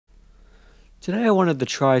Today I wanted to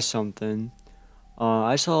try something.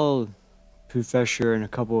 I saw Professor and a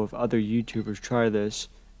couple of other YouTubers try this,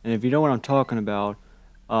 and if you know what I'm talking about,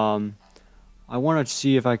 I wanted to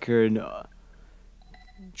see if I could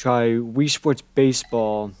try Wii Sports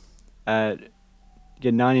Baseball at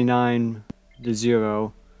get 99 to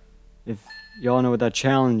 0. If y'all know what that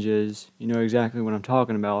challenge is, you know exactly what I'm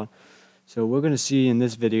talking about. So we're gonna see in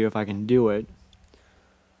this video if I can do it.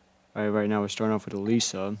 Right now we're starting off with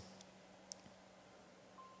Elisa.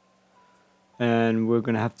 And we're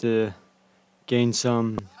gonna have to gain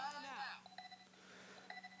some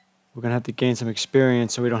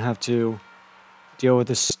experience so we don't have to deal with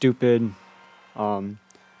this stupid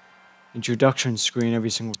introduction screen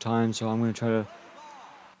every single time. So I'm gonna try to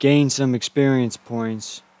gain some experience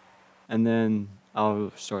points and then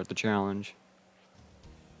I'll start the challenge.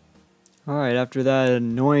 Alright, after that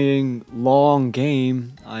annoying long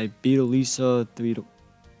game, I beat Elisa 3-.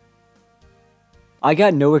 I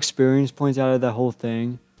got no experience points out of that whole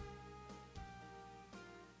thing.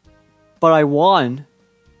 But I won.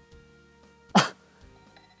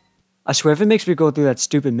 I swear, if it makes me go through that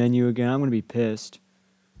stupid menu again, I'm gonna be pissed.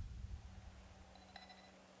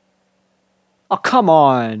 Oh, come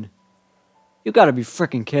on! You gotta be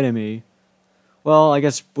freaking kidding me. Well, I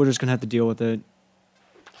guess we're just gonna have to deal with it.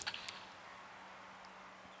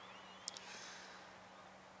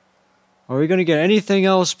 Are we gonna get anything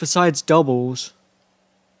else besides doubles?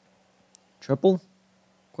 Triple?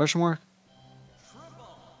 Question mark?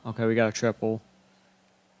 Okay, we got a triple.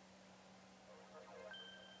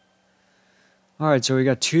 Alright, so we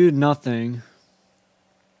got 2-0.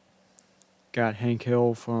 Got Hank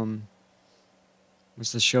Hill from...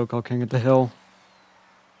 what's the show called? King of the Hill?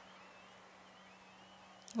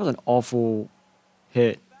 That was an awful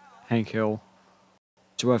hit, Hank Hill.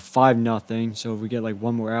 So we're at 5-0, so if we get like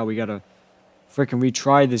one more out, we gotta freaking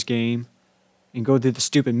retry this game and go through the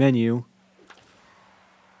stupid menu.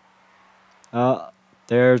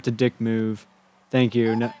 There's the dick move. Thank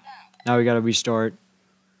you. Now we gotta restart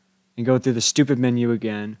and go through the stupid menu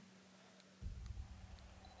again.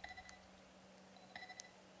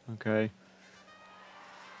 Okay.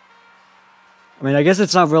 I mean, I guess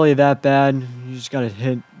it's not really that bad. You just gotta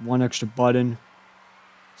hit one extra button.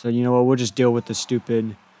 So, you know what, we'll just deal with the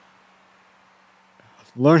stupid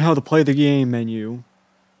learn how to play the game menu.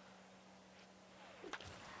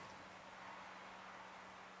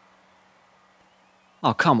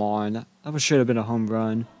 Oh, come on. That should have been a home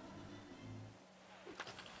run.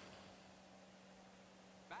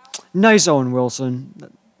 Nice, Owen Wilson.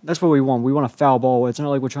 That's what we want. We want a foul ball. It's not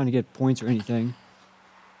like we're trying to get points or anything.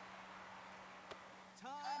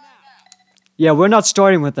 Yeah, we're not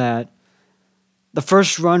starting with that. The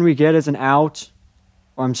first run we get is an out.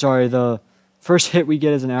 Or, I'm sorry, the first hit we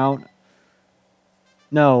get is an out.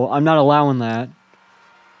 No, I'm not allowing that.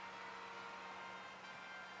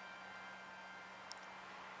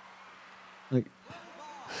 Like...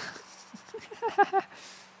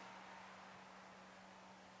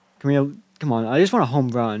 Come on, I just want a home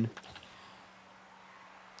run.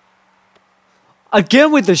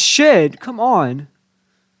 Again with the shit! Come on!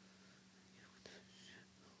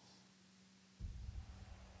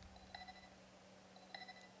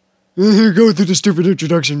 Go through the stupid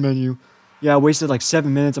introduction menu. Yeah, I wasted like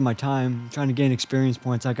 7 minutes of my time trying to gain experience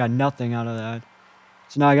points. I got nothing out of that.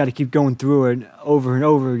 So now I gotta keep going through it over and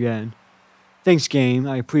over again. Thanks, game.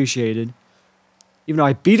 I appreciate it. Even though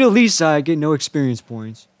I beat Elisa, I get no experience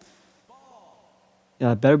points.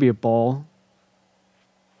 Yeah, it better be a ball.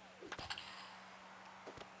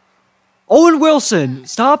 Owen Wilson!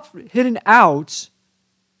 Stop hitting outs.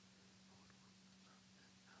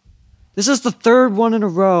 This is the third one in a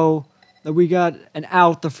row that we got an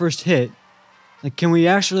out the first hit. Like, can we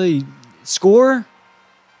actually score?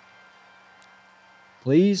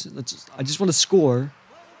 Please? I just want to score.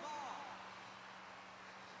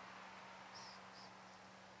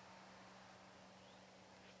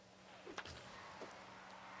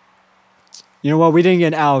 You know what? We didn't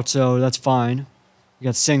get out, so that's fine. We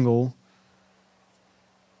got single.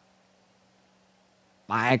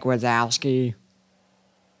 Mike Wazowski.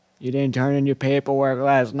 You didn't turn in your paperwork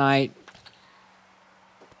last night.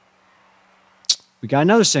 We got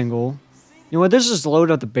another single. You know what? Let's just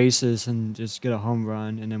load up the bases and just get a home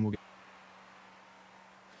run, and then we'll get...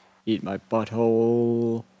 Eat my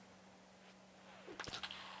butthole.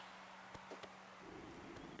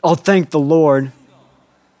 Oh, thank the Lord.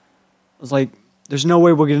 I was like, there's no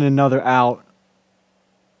way we're getting another out.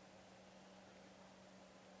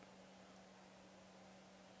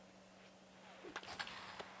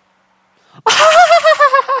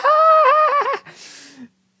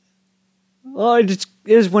 Oh,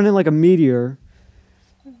 it just went in like a meteor.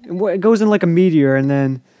 It goes in like a meteor, and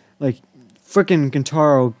then, like, frickin'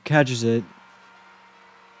 Kentaro catches it.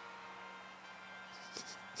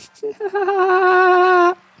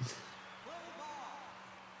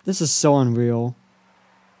 This is so unreal.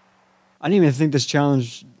 I didn't even think this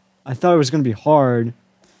challenge... I thought it was going to be hard.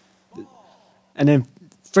 And then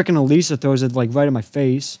frickin' Elisa throws it, like, right in my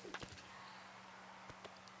face.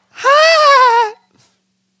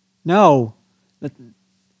 No.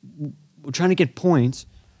 We're trying to get points.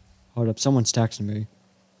 Hold up, someone's texting me.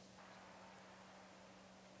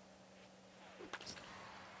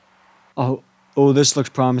 Oh, this looks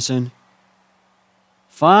promising.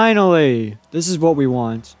 Finally! This is what we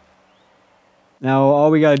want. Now,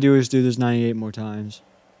 all we gotta do is do this 98 more times.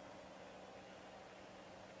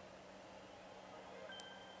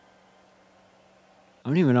 I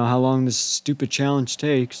don't even know how long this stupid challenge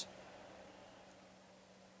takes.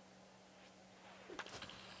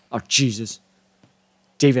 Oh, Jesus.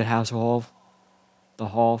 David Hasselhoff. The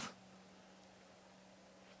Hoff.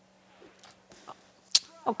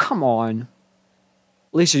 Oh, come on.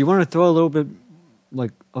 Lisa, you want to throw a little bit,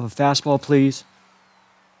 like, of a fastball, please?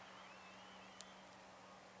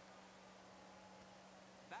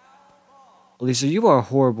 Lisa, you are a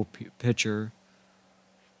horrible pitcher.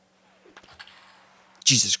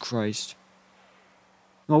 Jesus Christ.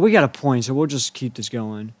 Well, we got a point, so we'll just keep this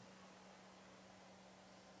going.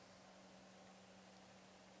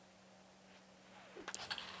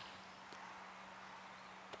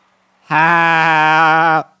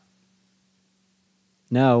 Ha!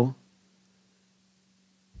 No.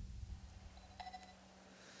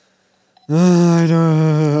 I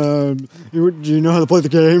don't. Do you know how to play the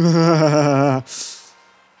game?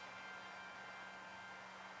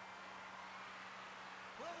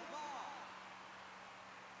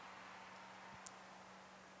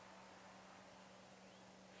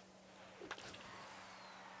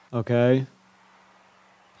 Okay.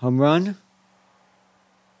 Home run?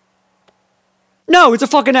 No, it's a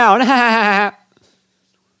fucking out.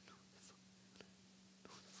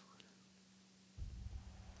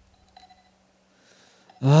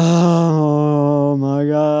 Oh my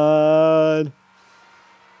god.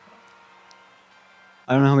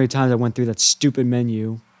 I don't know how many times I went through that stupid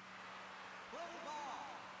menu.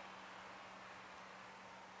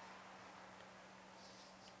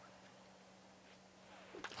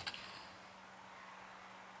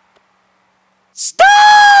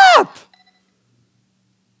 Stop!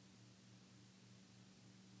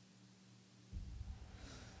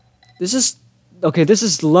 This is... Okay, this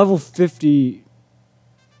is level 50...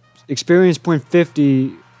 Experience point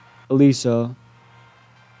 50, Elisa.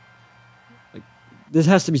 Like, this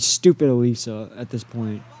has to be stupid Elisa at this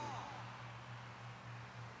point.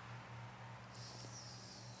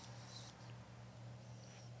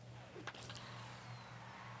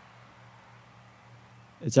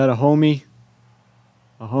 Is that a homie?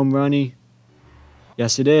 A home runny?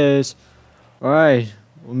 Yes, it is. Alright,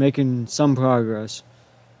 we're making some progress.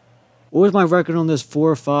 What was my record on this?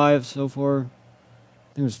 4 or 5 so far?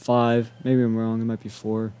 I think it was 5. Maybe I'm wrong. It might be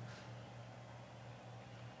 4.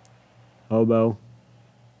 Hobo.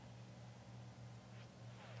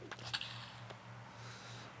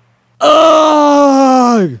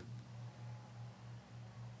 Ugh!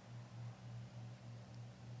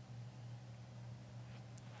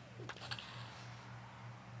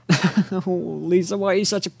 Oh, Lisa, why are you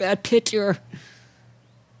such a bad pitcher?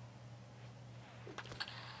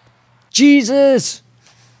 Jesus!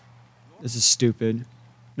 This is stupid.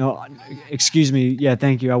 No, excuse me. Yeah,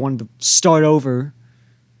 thank you. I wanted to start over.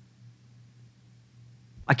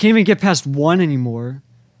 I can't even get past 1 anymore.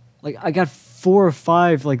 Like, I got 4 or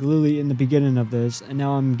 5, like, literally in the beginning of this, and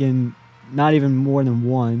now I'm getting not even more than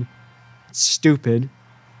 1. It's stupid.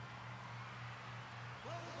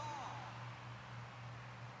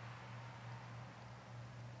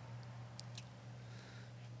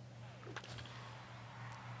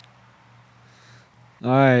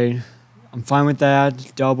 Alright. I'm fine with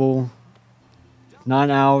that. Double. Not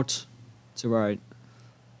out. It's alright.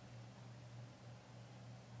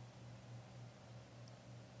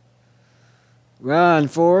 Run,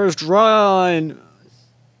 Forrest, run!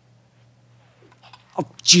 Oh,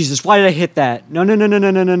 Jesus, why did I hit that? No, no, no, no, no,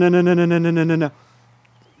 no, no, no, no, no, no, no, no, no, no.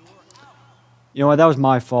 You know what? That was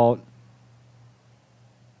my fault.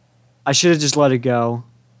 I should have just let it go.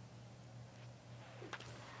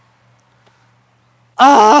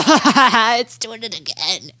 Ah! It's doing it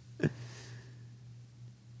again.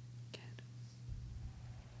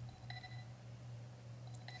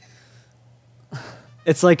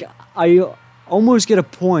 It's like I almost get a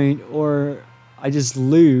point, or I just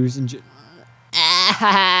lose and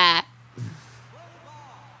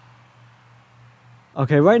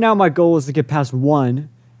Okay, right now my goal is to get past 1.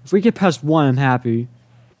 If we get past 1, I'm happy.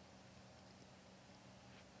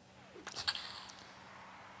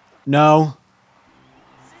 No.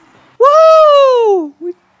 Woo!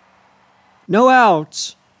 No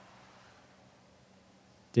outs.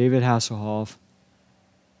 David Hasselhoff.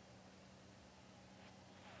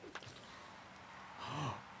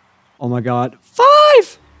 Oh my god.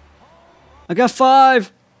 5! I got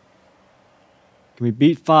 5! Can we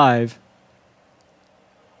beat 5?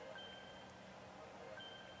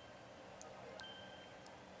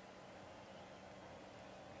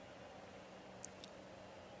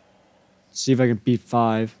 See if I can beat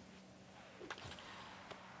 5.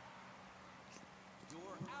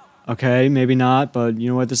 Okay, maybe not, but you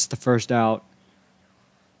know what? This is the first out.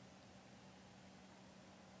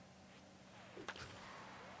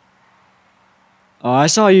 Oh, I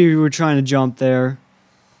saw you were trying to jump there.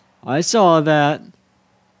 I saw that.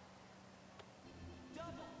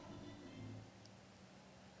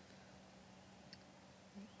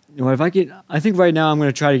 You know, if I get, I think right now I'm going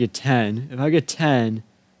to try to get 10. If I get 10,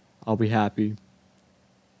 I'll be happy.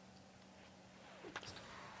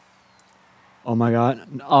 Oh my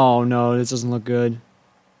god. Oh no, this doesn't look good.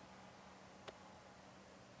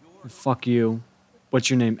 Fuck you.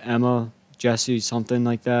 What's your name? Emma? Jesse? Something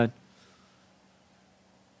like that?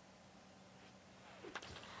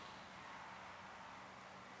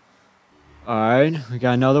 Alright, we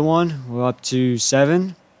got another one. We're up to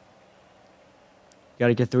 7.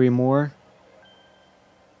 Gotta get 3 more.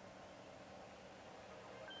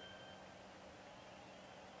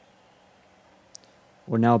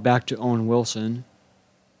 We're now back to Owen Wilson.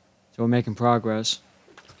 So we're making progress.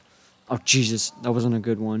 Oh, Jesus. That wasn't a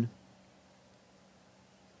good one.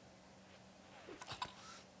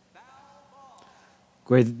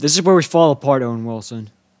 Great. This is where we fall apart, Owen Wilson.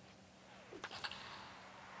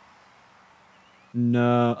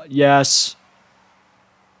 No. Yes.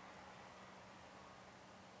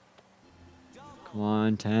 Come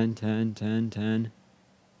on. 10, 10, 10, 10.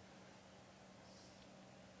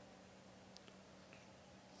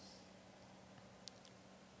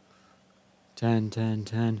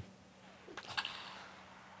 Ten.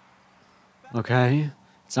 Okay.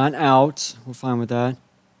 It's not out. We're fine with that.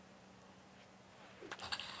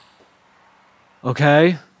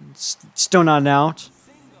 Okay. It's still not an out.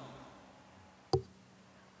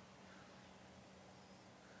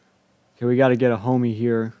 Okay, we gotta get a homie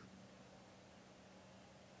here.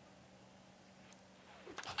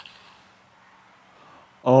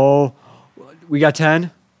 Oh. We got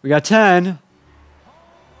 10. We got 10.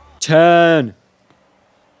 10.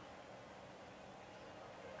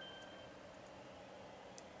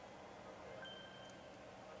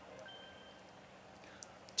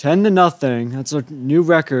 Ten to nothing. That's a new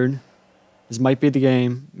record. This might be the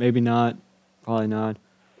game. Maybe not. Probably not.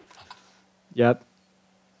 Yep.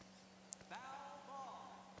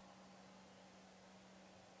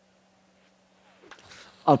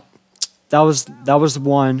 Oh, that was the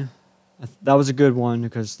one. That was a good one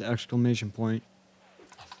because the exclamation point.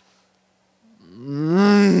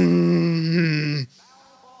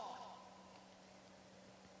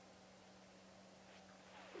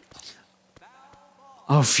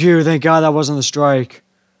 Oh, phew, thank God that wasn't a strike.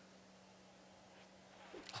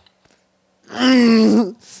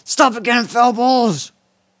 Stop it getting foul balls!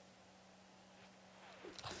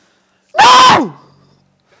 No!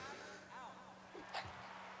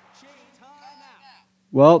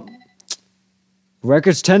 Well,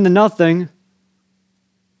 record's 10 to nothing.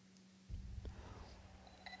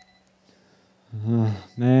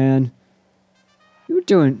 Man. We were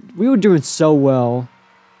doing so well.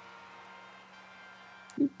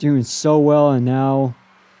 We were doing so well, and now...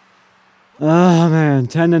 Oh, man.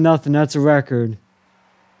 10 to nothing. That's a record.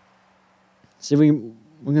 See if we're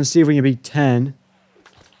going to see if we can beat 10.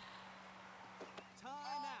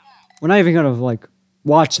 We're not even going to, like,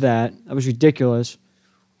 watch that. That was ridiculous.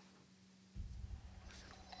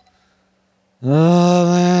 Oh,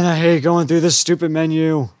 man. I hate going through this stupid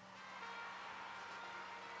menu.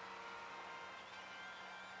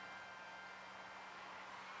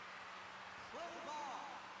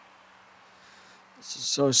 This is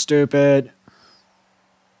so stupid.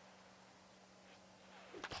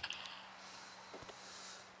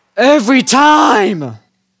 Every time!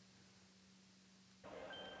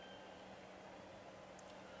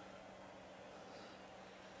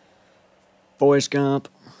 Voice Gump.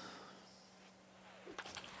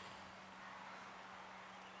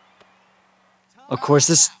 Of course,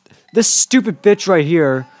 this stupid bitch right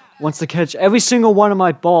here wants to catch every single one of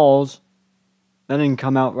my balls. That didn't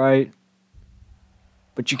come out right.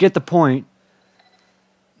 But you get the point.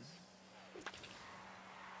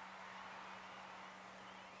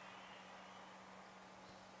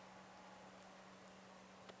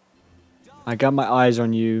 I got my eyes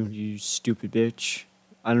on you, you stupid bitch.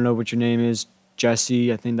 I don't know what your name is.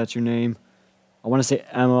 Jessie, I think that's your name. I want to say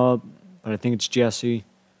Emma, but I think it's Jessie.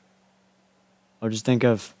 I'll just think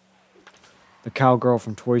of the cowgirl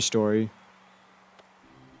from Toy Story.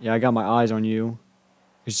 Yeah, I got my eyes on you.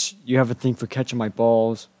 Because you have a thing for catching my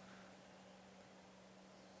balls.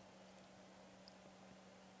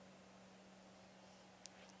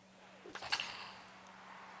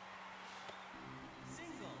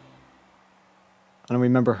 I don't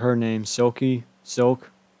remember her name. Silky?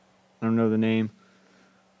 Silk? I don't know the name.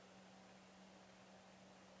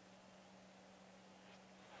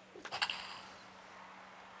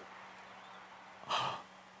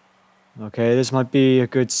 Okay, this might be a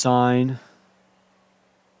good sign.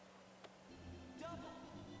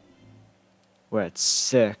 We're at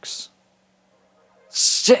 6.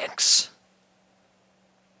 6!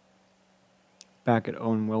 Back at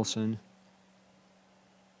Owen Wilson.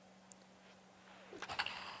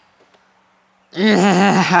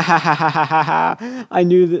 I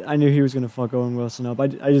knew he was gonna fuck Owen Wilson up. I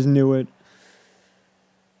just knew it.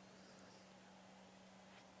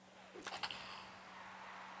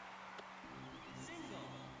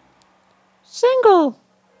 Single.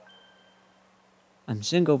 I'm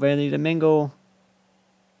single, ready to mingle.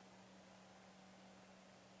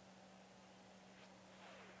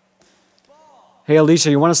 Hey, Alicia,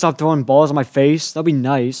 you want to stop throwing balls on my face? That'd be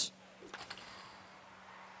nice.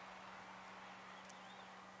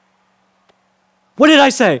 What did I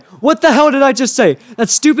say? What the hell did I just say? That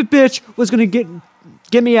stupid bitch was gonna get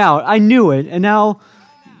me out. I knew it, and now,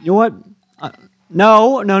 you know what?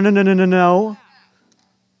 No.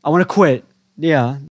 I want to quit. Yeah.